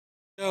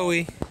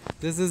Joey,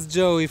 this is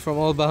Joey from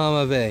Old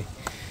Bahama Bay.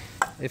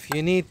 If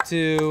you need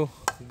to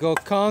go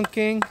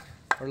conching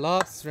or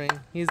lobstering,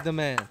 he's the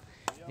man.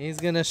 He's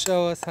gonna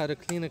show us how to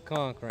clean a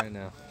conch right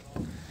now.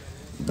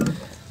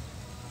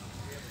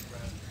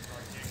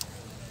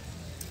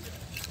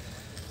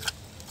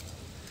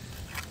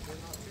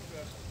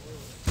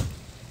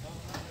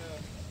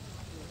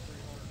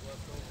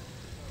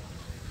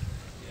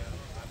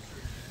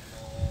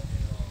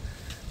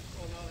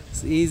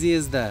 It's easy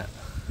as that.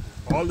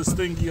 All the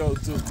stinky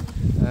out too.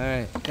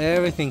 Alright,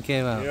 everything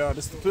came out. Yeah,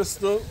 this the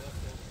pistol.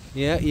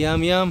 Yeah,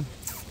 yum yum.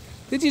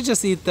 Did you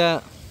just eat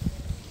that?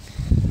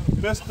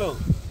 Pistol.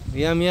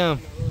 Yum yum.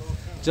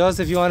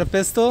 Joseph, you want a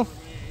pistol?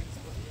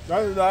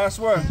 That's the last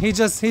one. He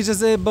just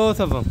ate both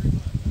of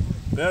them.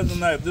 There's the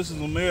knife. This is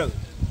a male.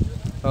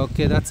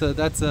 Okay, that's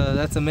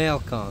a male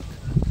conch.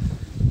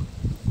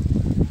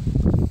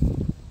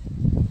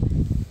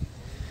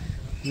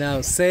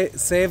 Now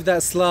save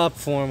that slop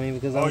for me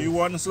because you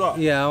want the slop?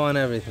 Yeah, I want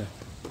everything.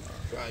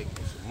 Right,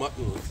 some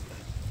mutton.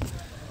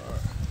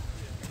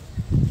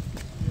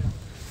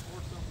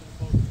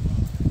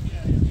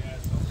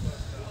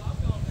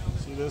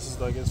 See, this is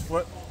like his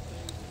foot.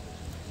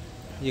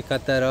 You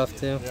cut that off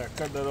too? Yeah,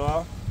 cut that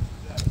off.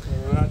 Cut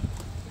that.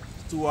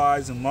 2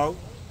 eyes and mouth.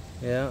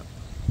 Yeah.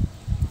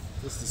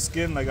 This is the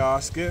skin, like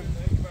our skin.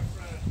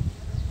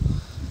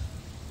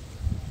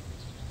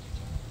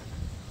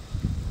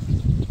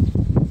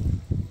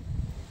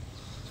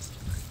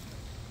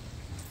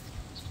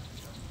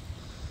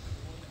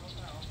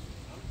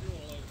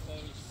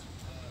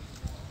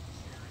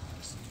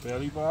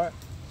 Belly part.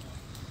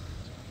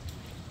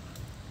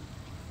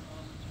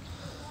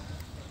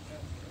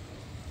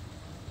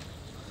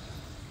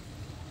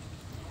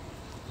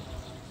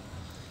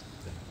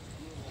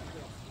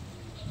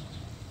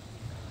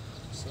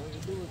 So you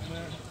do it,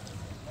 man.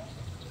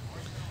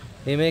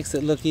 He makes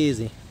it look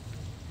easy.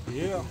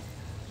 Yeah.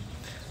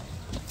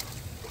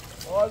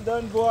 All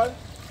done, boy.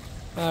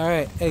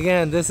 Alright,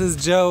 again, this is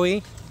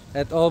Joey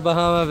at Old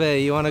Bahama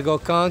Bay. You want to go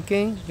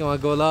conching? You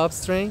want to go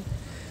lobstering?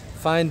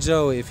 Find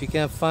Joey. If you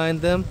can't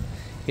find them,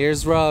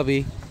 here's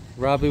Robbie.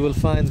 Robbie will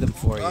find them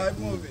for you.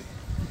 Movie.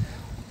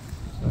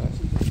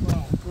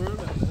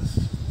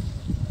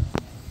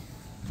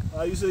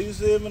 You say you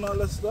saving all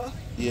that stuff?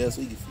 Yeah, so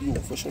you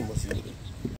want for sure must see it.